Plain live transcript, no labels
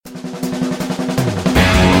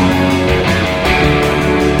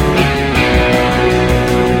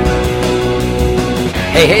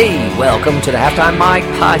Hey, welcome to the Halftime Mike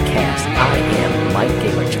podcast. I am Mike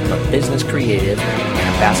Gingrich. I'm a business creative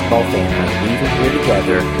and a basketball fan. I'm weaving here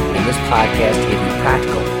together in this podcast to give you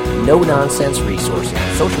practical, no-nonsense resources,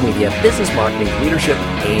 social media, business marketing, leadership,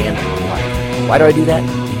 and life. Why do I do that?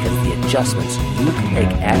 Because the adjustments you can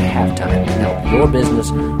make at halftime can help your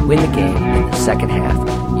business win the game in the second half.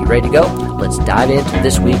 You ready to go? Let's dive into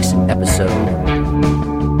this week's episode.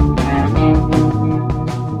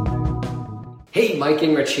 Hey, Mike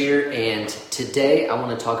Gingrich here, and today I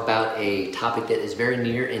want to talk about a topic that is very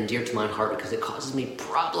near and dear to my heart because it causes me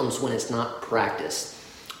problems when it's not practiced,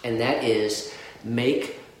 and that is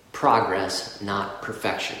make progress, not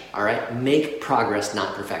perfection, all right? Make progress,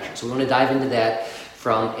 not perfection. So we want to dive into that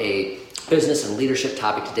from a business and leadership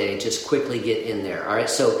topic today. Just quickly get in there, all right?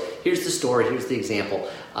 So here's the story, here's the example.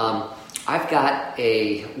 I've got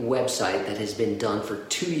a website that has been done for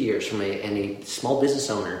 2 years from a small business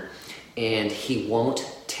owner, and he won't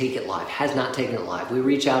take it live, has not taken it live. We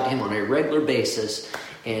reach out to him on a regular basis,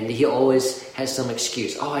 and he always has some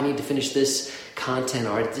excuse. Oh, I need to finish this content,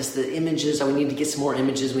 or just the images, we need to get some more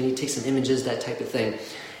images, we need to take some images, that type of thing.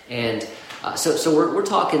 And so we're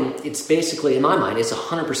talking, it's basically, in my mind, it's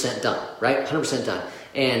 100% done, right? 100% done.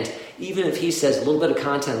 And even if he says a little bit of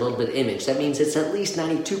content, a little bit of image, that means it's at least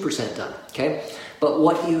 92% done, okay? But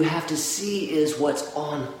what you have to see is what's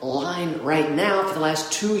online right now for the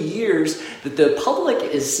last 2 years that the public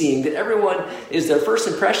is seeing, that everyone is their first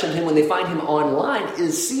impression of him when they find him online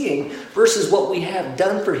is seeing versus what we have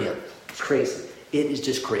done for him. It's crazy. It is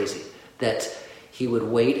just crazy that he would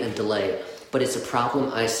wait and delay. But it's a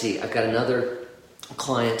problem I see. I've got another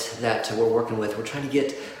client that we're working with. We're trying to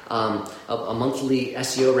get a monthly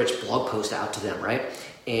SEO-rich blog post out to them, right?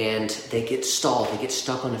 And they get stalled, they get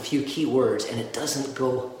stuck on a few keywords, and it doesn't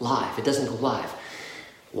go live.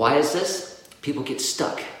 Why is this? People get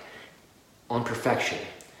stuck on perfection,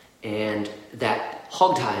 and that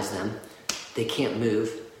hogties them. They can't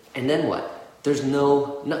move, and then what? There's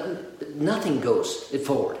nothing goes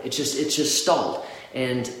forward. It's just stalled,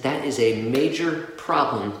 and that is a major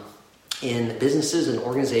problem in businesses and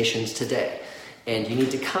organizations today. And you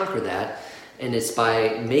need to conquer that, and it's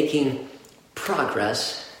by making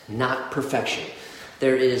progress, not perfection.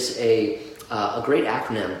 There is a great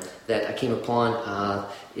acronym that I came upon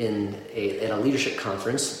at a leadership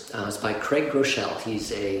conference. It's by Craig Groeschel. He's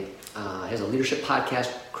has a leadership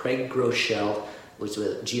podcast. Craig Groeschel, which is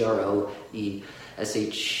with Groeschel,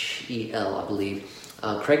 I believe.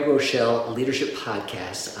 Craig Groeschel Leadership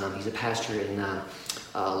Podcast. He's a pastor in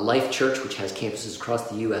Life Church, which has campuses across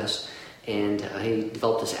the U.S., and he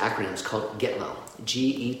developed this acronym. It's called GETMO,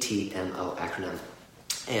 GETMO acronym,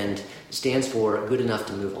 and it stands for Good Enough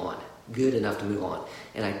to Move On. Good enough to move on,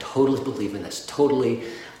 and I totally believe in this. Totally,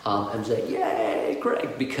 I'm saying, yay,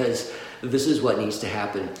 Craig, because this is what needs to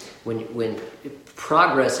happen when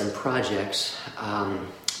progress and projects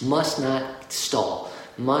must not stall,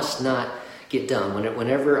 must not get done.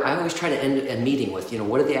 Whenever I always try to end a meeting with,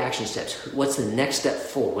 what are the action steps? What's the next step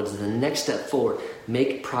forward? What is the next step forward?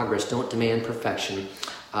 Make progress. Don't demand perfection.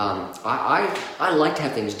 I like to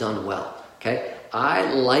have things done well. Okay,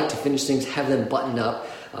 I like to finish things, have them buttoned up,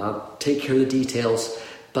 take care of the details.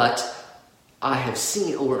 But I have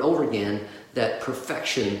seen over and over again that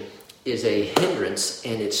perfection is a hindrance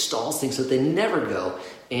and it stalls things so they never go.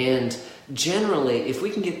 And generally, if we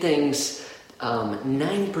can get things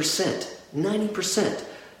 90%,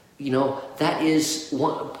 that is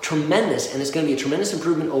tremendous, and it's going to be a tremendous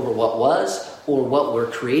improvement over what was or what we're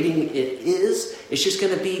creating it is. It's just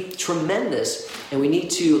going to be tremendous, and we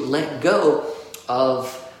need to let go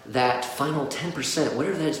of that final 10%,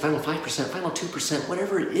 whatever that is, final 5%, final 2%,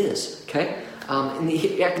 whatever it is, okay? In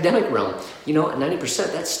the academic realm,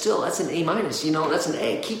 90%, that's an A minus, that's an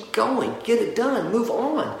A. Keep going, get it done, move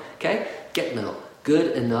on, okay?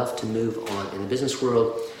 Good enough to move on. In the business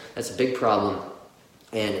world, that's a big problem,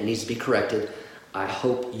 and it needs to be corrected. I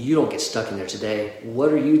hope you don't get stuck in there today.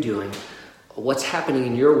 What are you doing? What's happening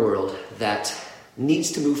in your world that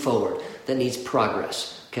needs to move forward, that needs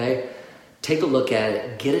progress, okay? Take a look at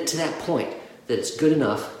it. Get it to that point that it's good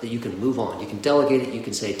enough that you can move on. You can delegate it. You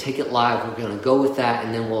can say, take it live. We're going to go with that,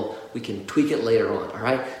 and then we can tweak it later on, all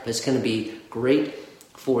right? But it's going to be great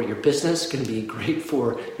for your business. It's going to be great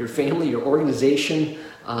for your family, your organization,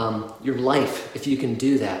 your life, if you can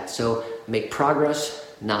do that. So make progress,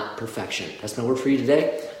 not perfection. That's my word for you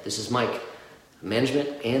today. This is Mike, management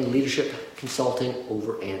and leadership consulting,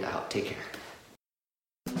 over and out. Take care.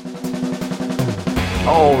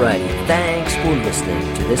 Alrighty, thanks for listening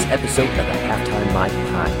to this episode of the Halftime Mike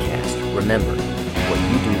podcast. Remember, what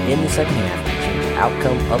you do in the second half will change the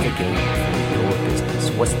outcome of the game for your business.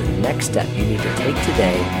 What's the next step you need to take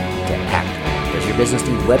today to act? Does your business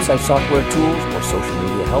need website software tools or social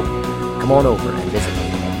media help? Come on over and visit me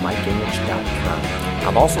at MikeGingrich.com.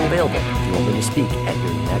 I'm also available if you want me to speak at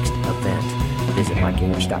your next event. Visit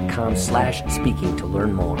MikeGingrich.com/speaking to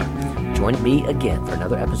learn more. Join me again for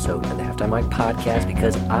another episode of the Halftime Mike Podcast,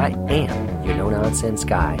 because I am your no-nonsense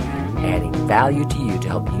guy, adding value to you to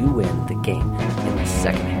help you win the game in the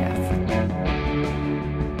second half.